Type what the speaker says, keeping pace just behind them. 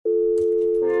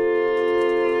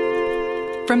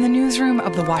From the newsroom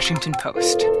of The Washington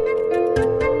Post.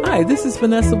 Hi, this is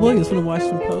Vanessa Williams from The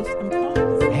Washington Post.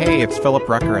 Hey, it's Philip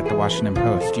Rucker at The Washington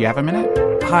Post. Do you have a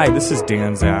minute? Hi, this is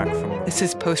Dan Zach. This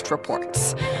is Post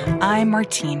Reports. I'm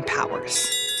Martine Powers.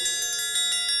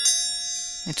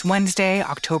 It's Wednesday,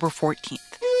 October 14th.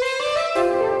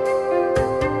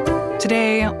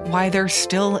 Today, why there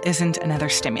still isn't another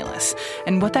stimulus,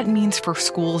 and what that means for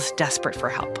schools desperate for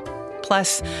help.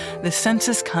 Plus, the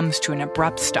census comes to an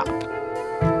abrupt stop.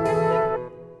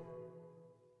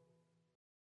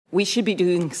 We should be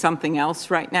doing something else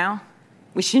right now.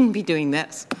 We shouldn't be doing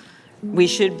this. We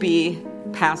should be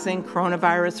passing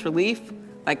coronavirus relief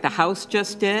like the House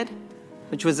just did,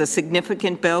 which was a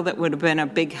significant bill that would have been a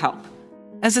big help.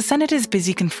 As the Senate is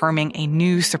busy confirming a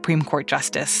new Supreme Court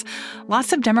justice,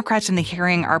 lots of Democrats in the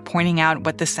hearing are pointing out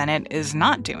what the Senate is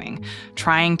not doing,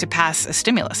 trying to pass a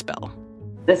stimulus bill.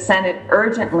 The Senate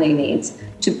urgently needs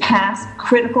to pass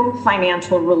critical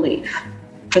financial relief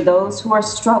for those who are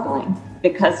struggling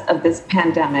because of this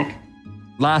pandemic.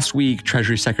 Last week,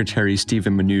 Treasury Secretary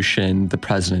Steven Mnuchin, the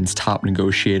president's top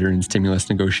negotiator in stimulus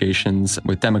negotiations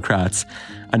with Democrats,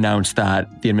 announced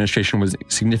that the administration was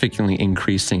significantly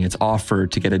increasing its offer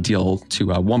to get a deal to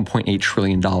 $1.8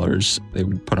 trillion they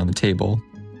would put on the table.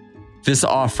 This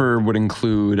offer would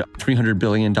include $300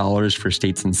 billion for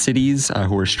states and cities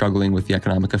who are struggling with the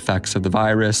economic effects of the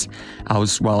virus,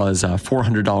 as well as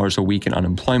 $400 a week in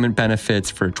unemployment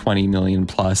benefits for 20 million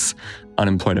plus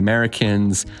unemployed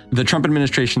Americans. The Trump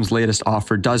administration's latest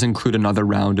offer does include another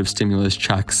round of stimulus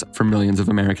checks for millions of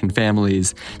American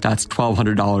families. That's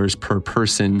 $1,200 per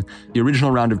person. The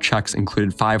original round of checks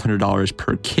included $500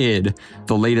 per kid.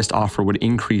 The latest offer would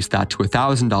increase that to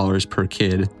 $1,000 per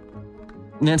kid.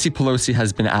 Nancy Pelosi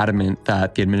has been adamant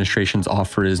that the administration's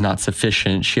offer is not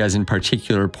sufficient. She has in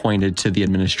particular pointed to the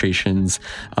administration's,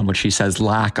 what she says,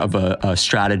 lack of a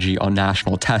strategy on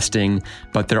national testing.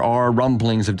 But there are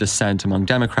rumblings of dissent among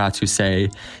Democrats who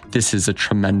say this is a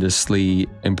tremendously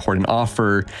important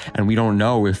offer. And we don't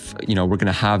know if, we're going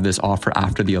to have this offer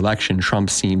after the election. Trump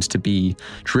seems to be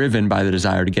driven by the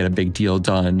desire to get a big deal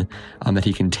done that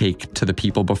he can take to the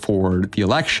people before the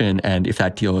election. And if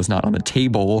that deal is not on the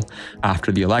table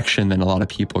after the election, then a lot of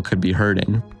people could be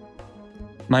hurting.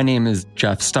 My name is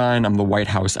Jeff Stein. I'm the White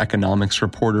House economics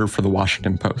reporter for The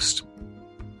Washington Post.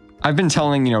 I've been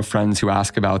telling, friends who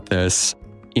ask about this,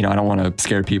 I don't want to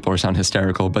scare people or sound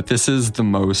hysterical, but this is the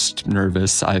most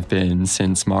nervous I've been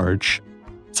since March.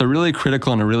 It's a really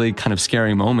critical and a really kind of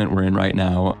scary moment we're in right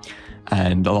now.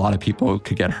 And a lot of people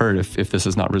could get hurt if this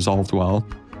is not resolved well.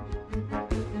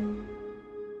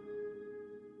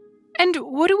 And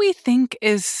what do we think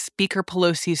is Speaker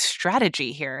Pelosi's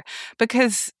strategy here?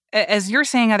 Because as you're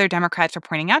saying, other Democrats are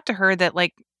pointing out to her that,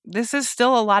 this is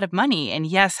still a lot of money. And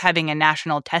yes, having a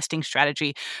national testing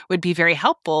strategy would be very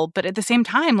helpful. But at the same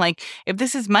time, if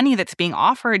this is money that's being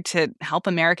offered to help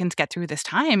Americans get through this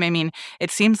time,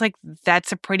 it seems like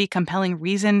that's a pretty compelling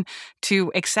reason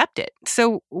to accept it.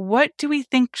 So what do we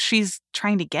think she's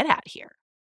trying to get at here?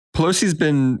 Pelosi's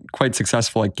been quite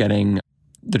successful at getting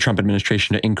the Trump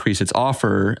administration to increase its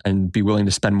offer and be willing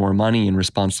to spend more money in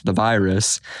response to the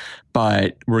virus.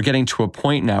 But we're getting to a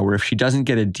point now where if she doesn't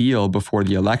get a deal before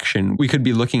the election, we could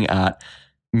be looking at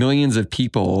millions of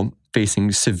people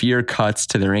facing severe cuts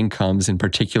to their incomes. In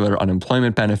particular,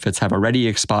 unemployment benefits have already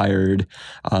expired.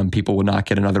 People will not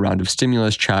get another round of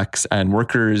stimulus checks, and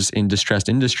workers in distressed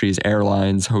industries,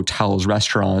 airlines, hotels,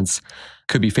 restaurants,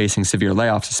 could be facing severe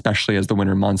layoffs, especially as the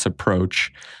winter months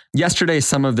approach. Yesterday,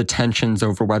 some of the tensions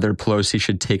over whether Pelosi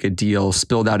should take a deal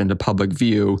spilled out into public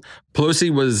view.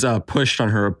 Pelosi was pushed on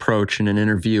her approach in an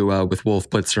interview with Wolf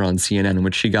Blitzer on CNN, in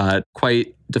which she got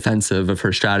quite defensive of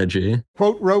her strategy.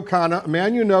 Quote Ro Khanna, a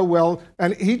man you know well,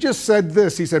 and he just said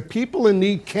this. He said, people in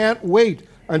need can't wait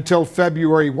until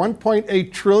February.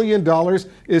 $1.8 trillion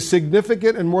is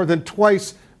significant and more than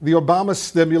twice the Obama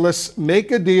stimulus.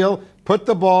 Make a deal, put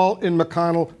the ball in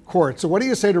McConnell court. So what do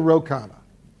you say to Ro Khanna?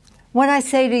 What I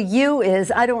say to you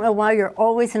is, I don't know why you're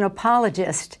always an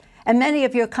apologist, and many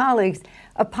of your colleagues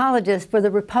apologize for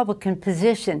the Republican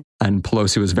position. And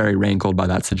Pelosi was very rankled by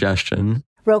that suggestion.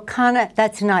 Ro Khanna,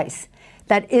 that's nice.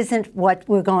 That isn't what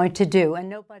we're going to do.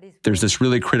 And there's this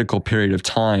really critical period of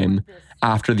time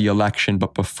after the election,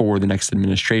 but before the next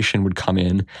administration would come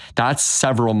in. That's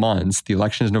several months. The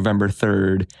election is November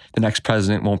 3rd. The next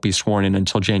president won't be sworn in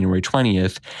until January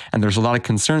 20th. And there's a lot of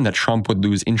concern that Trump would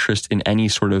lose interest in any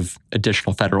sort of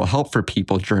additional federal help for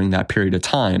people during that period of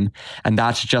time. And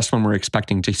that's just when we're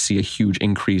expecting to see a huge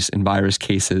increase in virus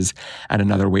cases and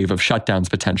another wave of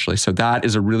shutdowns potentially. So that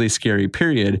is a really scary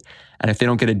period. And if they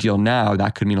don't get a deal now,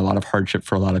 that could mean a lot of hardship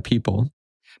for a lot of people.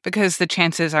 because the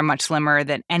chances are much slimmer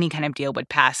that any kind of deal would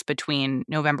pass between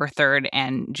November 3rd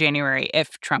and January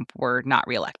if Trump were not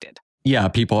reelected. Yeah,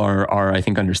 people are, I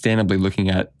think, understandably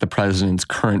looking at the president's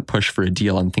current push for a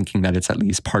deal and thinking that it's at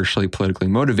least partially politically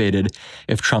motivated.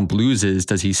 If Trump loses,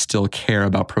 does he still care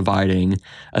about providing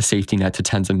a safety net to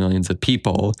tens of millions of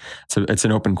people? So it's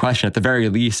an open question. At the very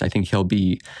least, I think he'll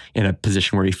be in a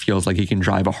position where he feels like he can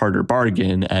drive a harder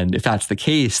bargain. And if that's the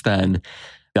case, then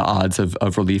the odds of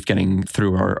relief getting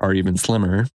through are even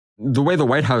slimmer. The way the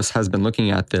White House has been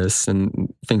looking at this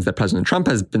and things that President Trump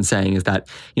has been saying is that,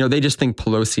 they just think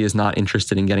Pelosi is not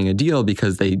interested in getting a deal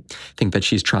because they think that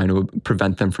she's trying to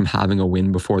prevent them from having a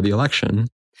win before the election.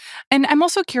 And I'm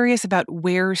also curious about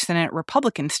where Senate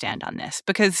Republicans stand on this,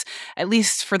 because at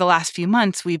least for the last few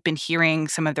months, we've been hearing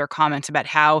some of their comments about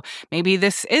how maybe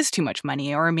this is too much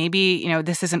money, or maybe,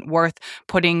 this isn't worth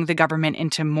putting the government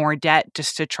into more debt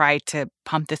just to try to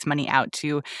pump this money out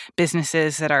to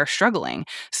businesses that are struggling.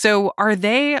 So are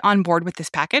they on board with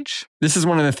this package? This is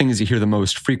one of the things you hear the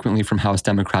most frequently from House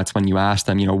Democrats when you ask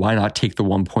them, why not take the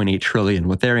 $1.8 trillion?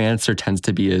 What their answer tends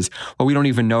to be is, well, we don't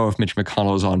even know if Mitch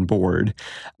McConnell is on board.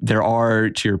 There are,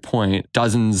 to your point,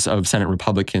 dozens of Senate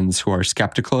Republicans who are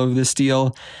skeptical of this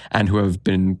deal and who have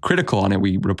been critical on it.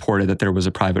 We reported that there was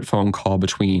a private phone call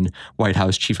between White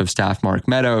House Chief of Staff Mark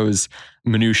Meadows,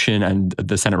 Mnuchin, and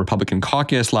the Senate Republican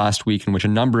caucus last week, in which a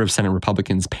number of Senate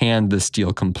Republicans panned this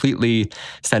deal completely,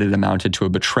 said it amounted to a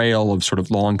betrayal of sort of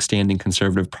longstanding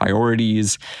conservative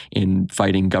priorities in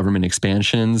fighting government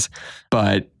expansions.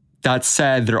 But that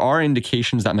said, there are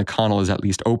indications that McConnell is at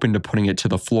least open to putting it to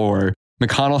the floor.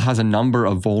 McConnell has a number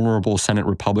of vulnerable Senate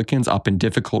Republicans up in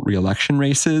difficult reelection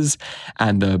races.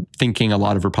 And the thinking a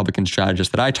lot of Republican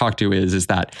strategists that I talk to is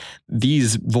that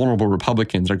these vulnerable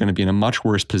Republicans are going to be in a much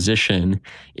worse position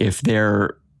if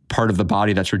they're part of the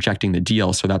body that's rejecting the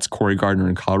deal. So that's Cory Gardner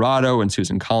in Colorado and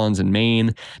Susan Collins in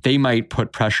Maine. They might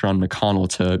put pressure on McConnell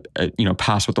to,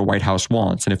 pass what the White House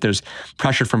wants. And if there's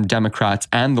pressure from Democrats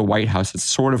and the White House, it's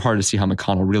sort of hard to see how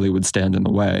McConnell really would stand in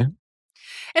the way.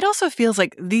 It also feels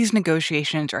like these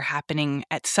negotiations are happening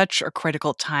at such a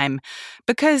critical time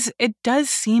because it does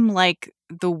seem like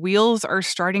the wheels are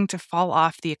starting to fall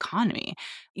off the economy.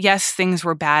 Yes, things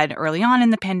were bad early on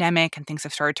in the pandemic and things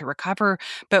have started to recover,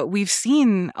 but we've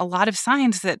seen a lot of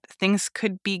signs that things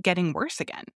could be getting worse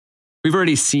again. We've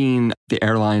already seen the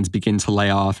airlines begin to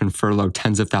lay off and furlough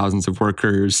tens of thousands of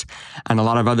workers, and a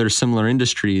lot of other similar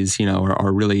industries,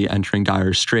 are really entering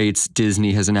dire straits.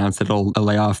 Disney has announced that it'll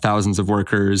lay off thousands of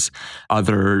workers.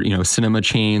 Other, cinema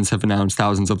chains have announced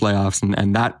thousands of layoffs,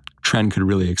 and that trend could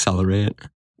really accelerate.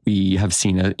 We have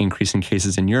seen an increase in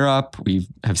cases in Europe. We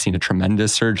have seen a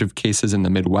tremendous surge of cases in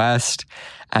the Midwest.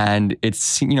 And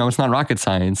it's not rocket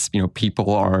science.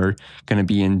 People are going to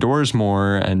be indoors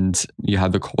more, and you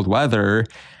have the cold weather,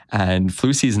 and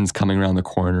flu season's coming around the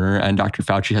corner. And Dr.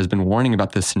 Fauci has been warning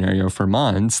about this scenario for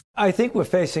months. I think we're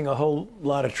facing a whole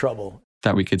lot of trouble.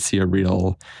 That we could see a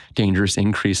real dangerous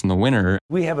increase in the winter.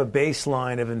 We have a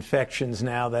baseline of infections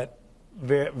now that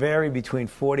vary between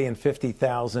 40 and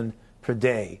 50,000 per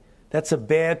day. That's a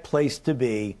bad place to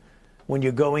be when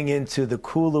you're going into the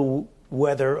cooler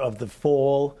weather of the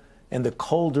fall and the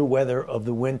colder weather of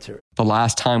the winter. The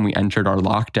last time we entered our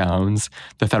lockdowns,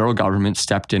 the federal government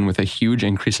stepped in with a huge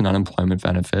increase in unemployment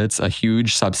benefits, a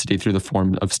huge subsidy through the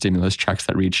form of stimulus checks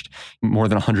that reached more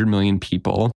than 100 million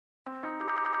people.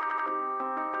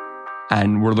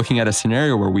 And we're looking at a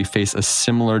scenario where we face a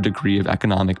similar degree of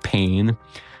economic pain,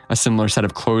 a similar set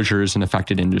of closures in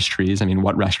affected industries. I mean,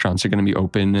 what restaurants are going to be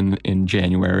open in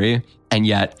January? And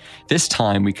yet, this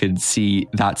time we could see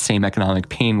that same economic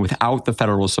pain without the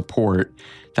federal support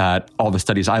that all the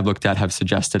studies I've looked at have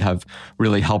suggested have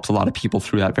really helped a lot of people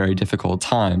through that very difficult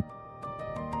time.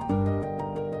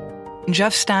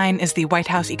 Jeff Stein is the White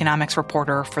House economics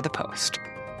reporter for The Post.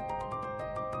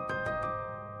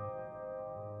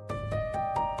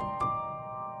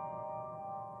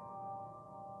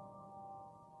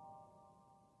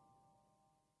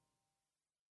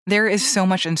 There is so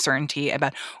much uncertainty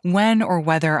about when or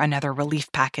whether another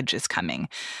relief package is coming,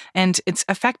 and it's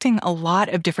affecting a lot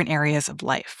of different areas of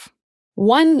life.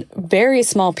 One very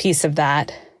small piece of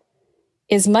that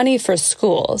is money for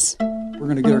schools. We're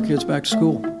going to get our kids back to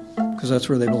school because that's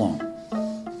where they belong.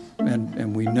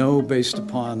 And we know based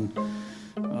upon...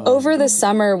 Over the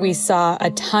summer, we saw a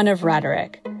ton of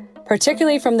rhetoric,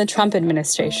 particularly from the Trump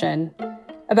administration,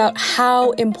 about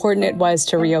how important it was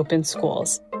to reopen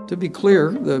schools. To be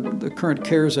clear, the current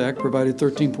CARES Act provided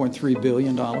 $13.3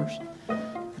 billion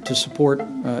to support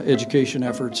education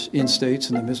efforts in states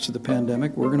in the midst of the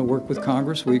pandemic. We're going to work with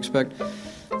Congress. We expect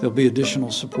there'll be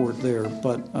additional support there.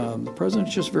 But the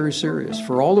president's just very serious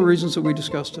for all the reasons that we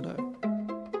discussed today.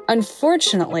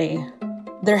 Unfortunately,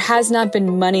 there has not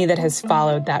been money that has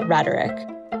followed that rhetoric.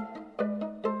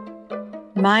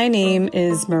 My name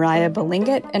is Mariah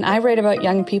Belingit, and I write about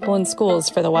young people in schools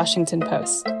for The Washington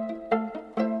Post.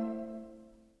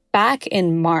 Back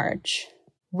in March,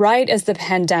 right as the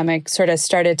pandemic sort of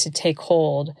started to take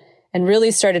hold and really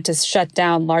started to shut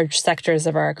down large sectors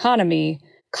of our economy,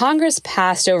 Congress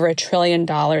passed over $1 trillion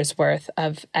worth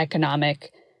of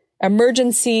economic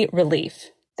emergency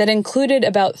relief that included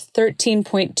about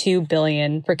 $13.2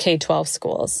 billion for K-12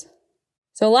 schools.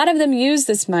 So a lot of them used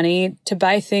this money to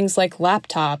buy things like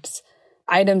laptops,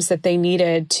 items that they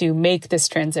needed to make this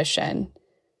transition.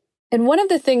 And one of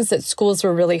the things that schools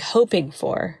were really hoping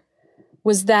for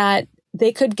was that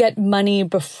they could get money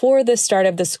before the start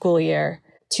of the school year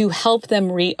to help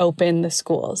them reopen the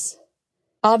schools.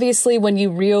 Obviously, when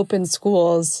you reopen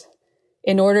schools,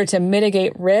 in order to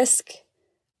mitigate risk,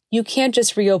 you can't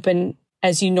just reopen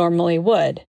as you normally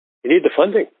would. You need the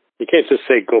funding. You can't just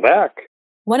say, go back.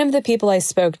 One of the people I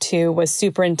spoke to was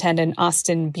Superintendent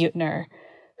Austin Buettner,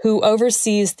 who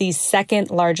oversees the second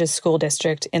largest school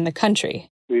district in the country.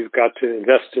 We've got to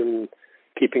invest in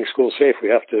keeping schools safe. We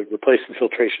have to replace the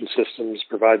filtration systems,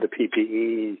 provide the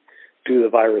PPE, do the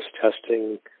virus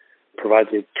testing, provide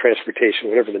the transportation,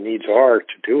 whatever the needs are to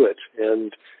do it.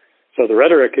 And so the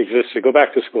rhetoric exists to go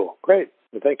back to school. Great.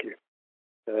 Well, thank you.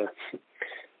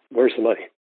 Where's the money?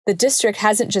 The district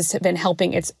hasn't just been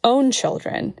helping its own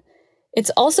children.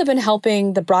 It's also been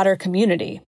helping the broader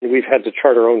community. We've had to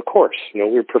chart our own course.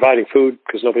 We're providing food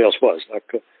because nobody else was, not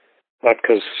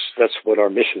because that's what our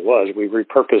mission was. We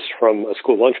repurposed from a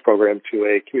school lunch program to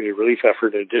a community relief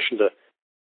effort. In addition to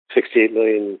 68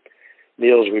 million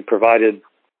meals, we provided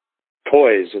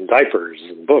toys and diapers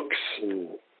and books and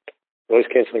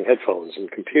noise-canceling headphones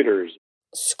and computers.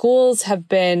 Schools have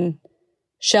been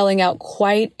shelling out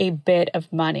quite a bit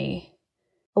of money.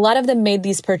 A lot of them made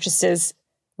these purchases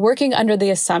working under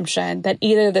the assumption that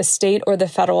either the state or the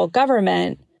federal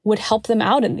government would help them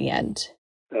out in the end.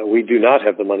 We do not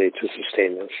have the money to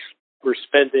sustain this. We're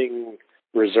spending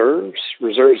reserves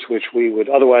which we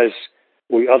otherwise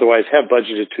have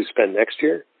budgeted to spend next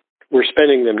year. We're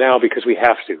spending them now because we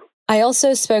have to. I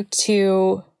also spoke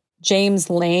to James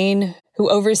Lane,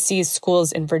 who oversees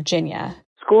schools in Virginia.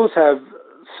 Schools have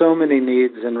so many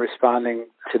needs in responding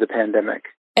to the pandemic.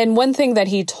 And one thing that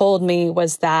he told me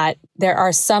was that there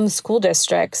are some school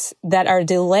districts that are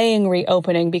delaying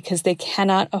reopening because they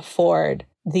cannot afford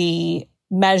the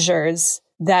measures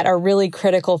that are really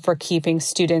critical for keeping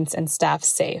students and staff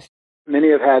safe. Many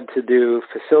have had to do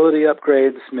facility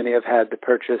upgrades. Many have had to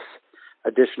purchase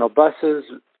additional buses.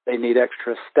 They need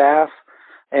extra staff.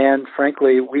 And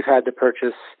frankly, we've had to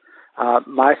purchase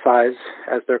MiFis,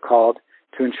 as they're called,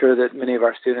 to ensure that many of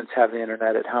our students have the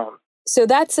internet at home. So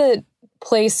that's a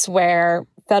place where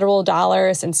federal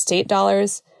dollars and state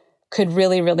dollars could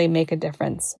really, really make a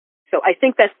difference. So I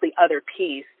think that's the other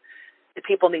piece that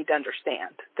people need to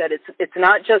understand, that it's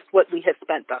not just what we have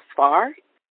spent thus far.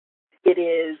 It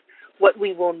is what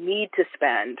we will need to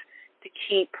spend to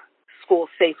keep schools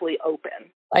safely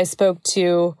open. I spoke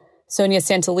to Sonia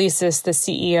Santelises, the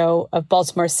CEO of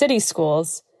Baltimore City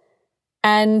Schools,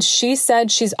 and she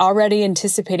said she's already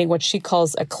anticipating what she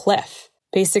calls a cliff,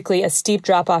 basically a steep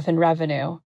drop-off in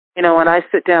revenue. When I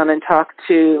sit down and talk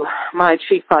to my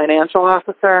chief financial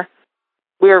officer,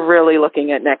 we're really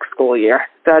looking at next school year.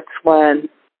 That's when,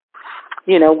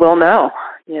 we'll know,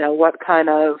 what kind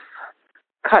of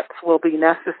cuts will be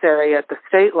necessary at the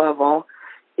state level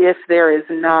if there is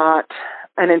not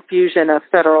an infusion of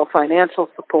federal financial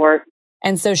support.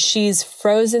 And so she's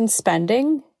frozen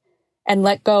spending and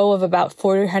let go of about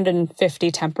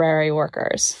 450 temporary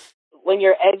workers. When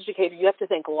you're educated, you have to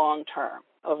think long-term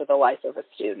over the life of a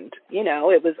student.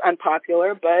 It was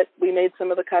unpopular, but we made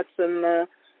some of the cuts and the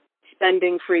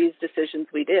spending freeze decisions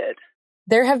we did.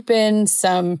 There have been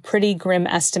some pretty grim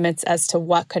estimates as to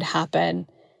what could happen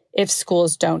if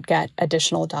schools don't get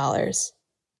additional dollars.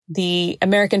 The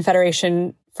American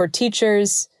Federation for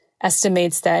Teachers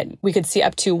estimates that we could see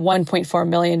up to 1.4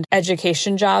 million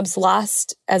education jobs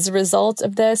lost as a result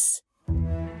of this.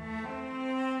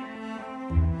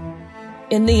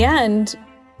 In the end,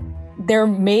 there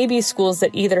may be schools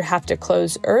that either have to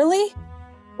close early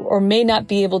or may not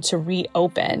be able to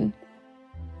reopen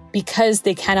because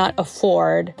they cannot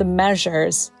afford the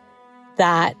measures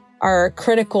that are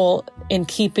critical in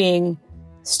keeping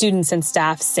students and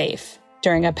staff safe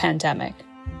during a pandemic.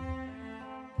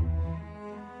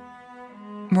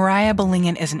 Mariah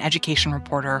Belingit is an education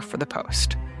reporter for The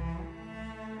Post.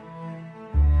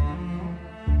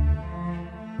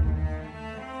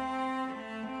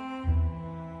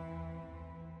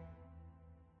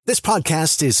 This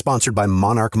podcast is sponsored by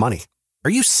Monarch Money.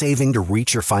 Are you saving to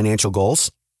reach your financial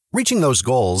goals? Reaching those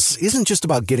goals isn't just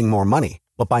about getting more money,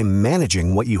 but by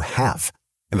managing what you have.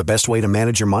 And the best way to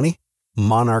manage your money?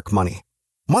 Monarch Money.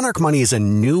 Monarch Money is a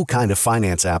new kind of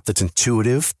finance app that's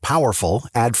intuitive, powerful,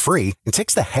 ad-free, and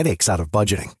takes the headaches out of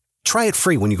budgeting. Try it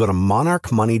free when you go to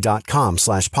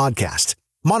monarchmoney.com/podcast.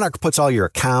 Monarch puts all your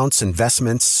accounts,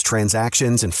 investments,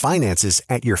 transactions, and finances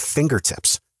at your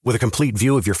fingertips. With a complete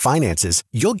view of your finances,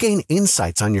 you'll gain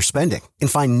insights on your spending and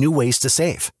find new ways to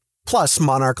save. Plus,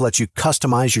 Monarch lets you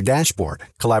customize your dashboard,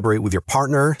 collaborate with your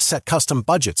partner, set custom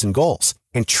budgets and goals,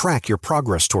 and track your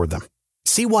progress toward them.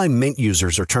 See why Mint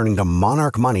users are turning to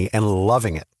Monarch Money and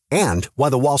loving it, and why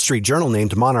the Wall Street Journal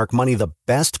named Monarch Money the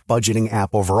best budgeting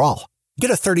app overall.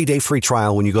 Get a 30-day free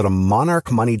trial when you go to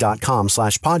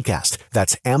monarchmoney.com/podcast.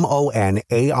 That's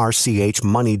MONARCH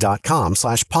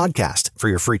money.com/podcast for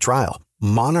your free trial.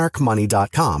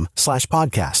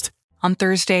 monarchmoney.com/podcast. On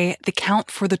Thursday, the count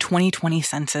for the 2020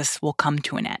 census will come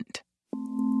to an end.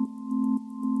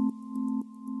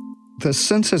 The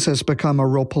census has become a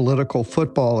real political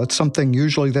football. It's something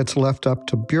usually that's left up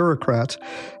to bureaucrats,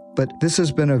 but this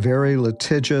has been a very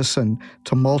litigious and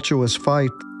tumultuous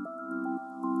fight.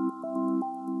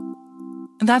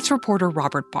 That's reporter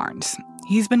Robert Barnes.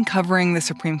 He's been covering the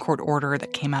Supreme Court order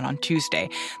that came out on Tuesday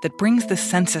that brings the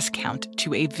census count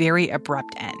to a very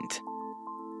abrupt end.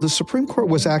 The Supreme Court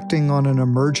was acting on an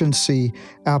emergency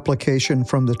application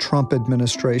from the Trump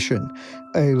administration.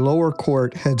 A lower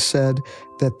court had said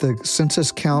that the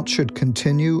census count should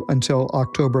continue until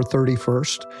October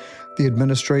 31st. The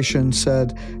administration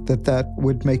said that that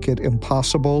would make it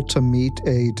impossible to meet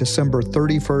a December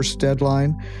 31st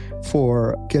deadline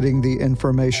for getting the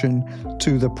information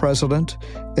to the president.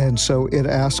 And so it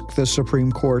asked the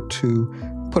Supreme Court to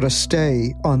put a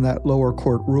stay on that lower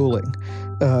court ruling.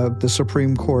 The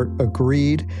Supreme Court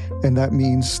agreed, and that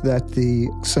means that the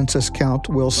census count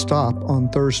will stop on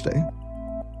Thursday.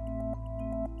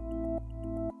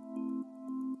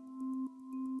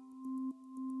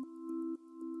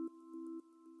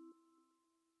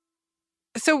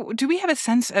 So do we have a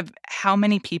sense of how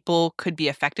many people could be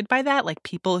affected by that? Like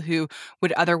people who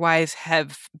would otherwise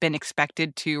have been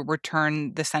expected to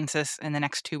return the census in the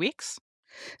next 2 weeks?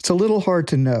 It's a little hard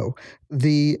to know.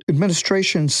 The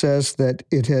administration says that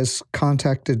it has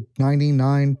contacted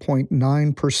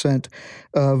 99.9%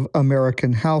 of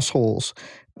American households.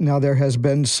 Now, there has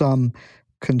been some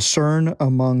concern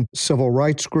among civil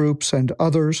rights groups and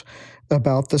others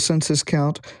about the census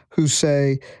count who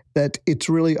say that it's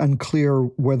really unclear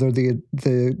whether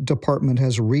the department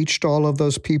has reached all of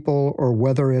those people or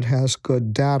whether it has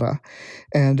good data.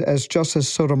 And as Justice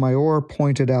Sotomayor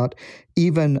pointed out,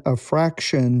 even a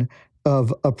fraction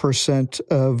of a percent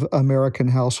of American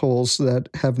households that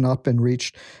have not been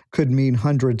reached could mean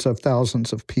hundreds of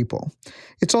thousands of people.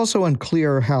 It's also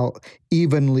unclear how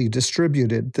evenly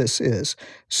distributed this is.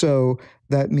 So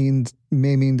that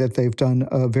may mean that they've done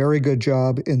a very good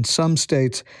job in some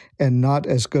states and not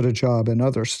as good a job in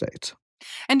other states.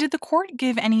 And did the court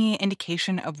give any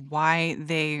indication of why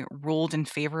they ruled in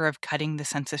favor of cutting the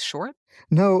census short?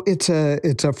 No, it's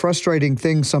a frustrating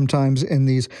thing sometimes in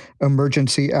these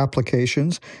emergency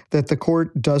applications that the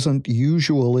court doesn't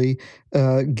usually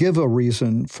give a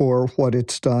reason for what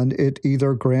it's done. It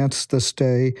either grants the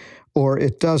stay or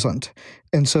it doesn't.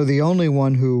 And so the only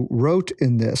one who wrote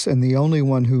in this and the only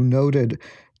one who noted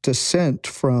dissent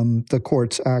from the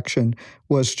court's action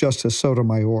was Justice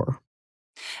Sotomayor.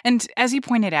 And as you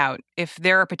pointed out, if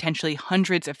there are potentially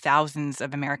hundreds of thousands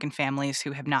of American families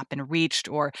who have not been reached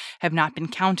or have not been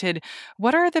counted,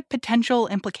 what are the potential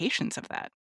implications of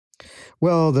that?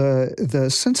 Well,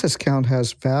 the census count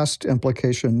has vast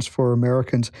implications for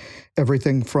Americans,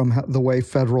 everything from the way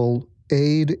federal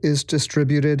aid is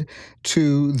distributed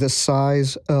to the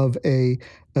size of a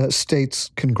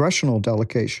state's congressional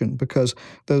delegation, because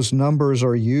those numbers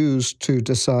are used to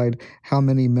decide how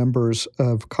many members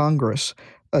of Congress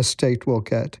a state will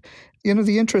get. You know,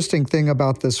 the interesting thing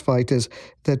about this fight is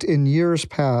that in years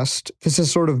past, this has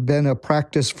sort of been a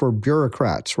practice for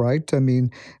bureaucrats, right? I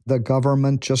mean, the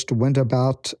government just went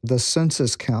about the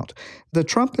census count. The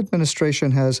Trump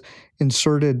administration has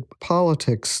inserted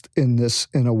politics in this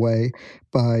in a way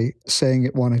by saying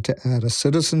it wanted to add a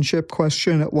citizenship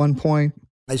question at one point.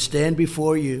 I stand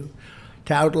before you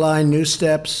to outline new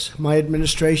steps my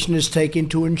administration is taking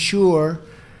to ensure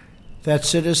that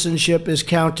citizenship is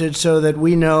counted so that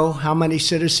we know how many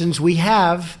citizens we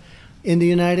have in the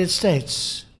United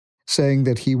States. Saying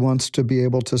that he wants to be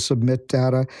able to submit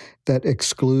data that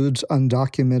excludes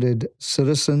undocumented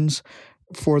citizens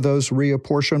for those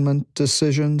reapportionment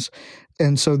decisions.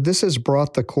 And so this has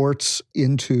brought the courts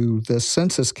into the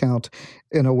census count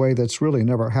in a way that's really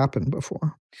never happened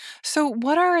before. So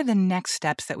what are the next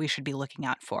steps that we should be looking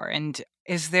out for? And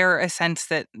is there a sense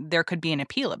that there could be an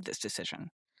appeal of this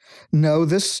decision? No,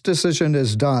 this decision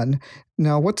is done.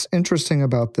 Now, what's interesting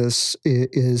about this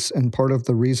is, and part of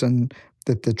the reason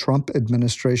that the Trump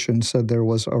administration said there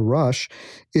was a rush,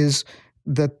 is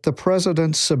that the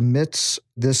president submits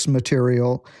this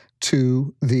material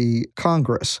to the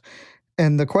Congress.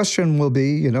 And the question will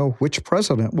be, which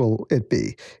president will it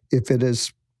be? If it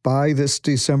is by this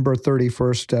December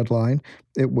 31st deadline,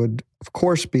 it would, of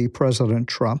course, be President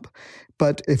Trump.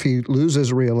 But if he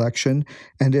loses re-election,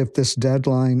 and if this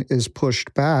deadline is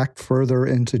pushed back further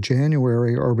into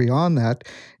January or beyond that,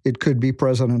 it could be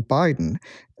President Biden.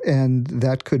 And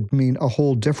that could mean a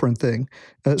whole different thing.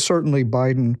 Certainly,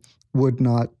 Biden would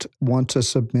not want to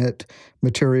submit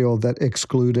material that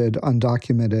excluded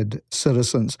undocumented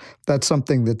citizens. That's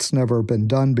something that's never been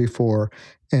done before,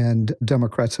 and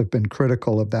Democrats have been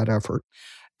critical of that effort.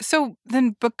 So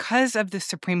then, because of the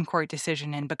Supreme Court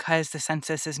decision and because the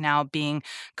census is now being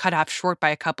cut off short by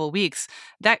a couple of weeks,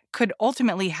 that could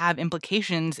ultimately have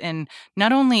implications in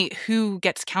not only who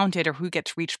gets counted or who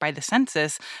gets reached by the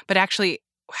census, but actually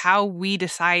how we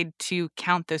decide to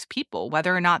count those people,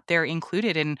 whether or not they're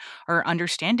included in our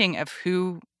understanding of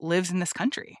who lives in this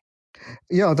country.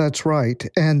 Yeah, that's right.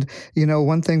 And,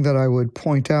 one thing that I would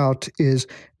point out is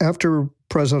after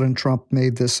President Trump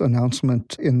made this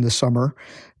announcement in the summer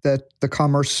that the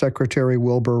Commerce Secretary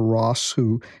Wilbur Ross,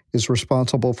 who is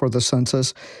responsible for the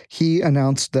census, he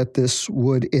announced that this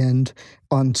would end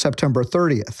on September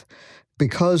 30th.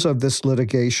 Because of this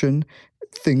litigation,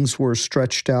 things were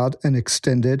stretched out and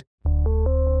extended.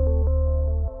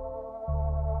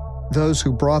 Those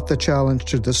who brought the challenge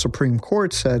to the Supreme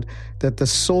Court said that the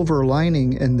silver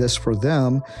lining in this for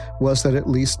them was that at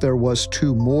least there was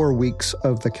 2 more weeks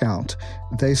of the count.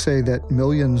 They say that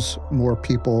millions more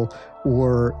people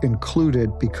were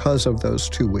included because of those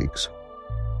 2 weeks.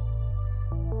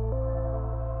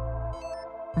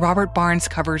 Robert Barnes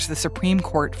covers the Supreme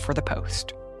Court for The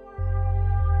Post.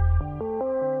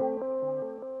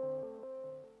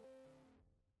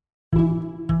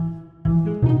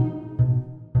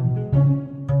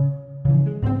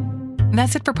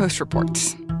 That's it for Post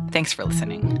Reports. Thanks for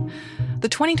listening. The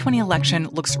 2020 election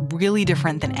looks really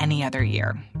different than any other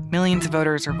year. Millions of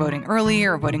voters are voting early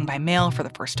or voting by mail for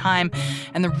the first time,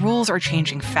 and the rules are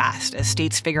changing fast as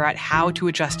states figure out how to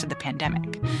adjust to the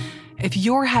pandemic. If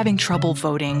you're having trouble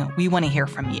voting, we want to hear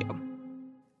from you.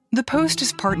 The Post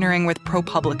is partnering with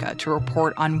ProPublica to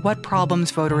report on what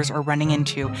problems voters are running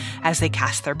into as they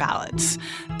cast their ballots.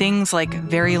 Things like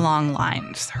very long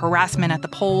lines, harassment at the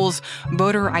polls,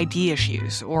 voter ID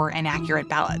issues, or inaccurate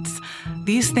ballots.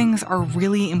 These things are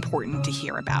really important to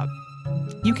hear about.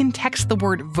 You can text the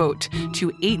word VOTE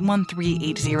to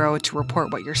 81380 to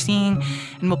report what you're seeing,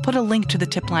 and we'll put a link to the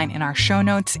tip line in our show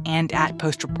notes and at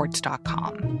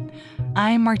postreports.com.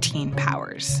 I'm Martine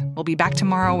Powers. We'll be back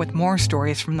tomorrow with more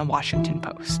stories from the Washington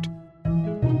Post.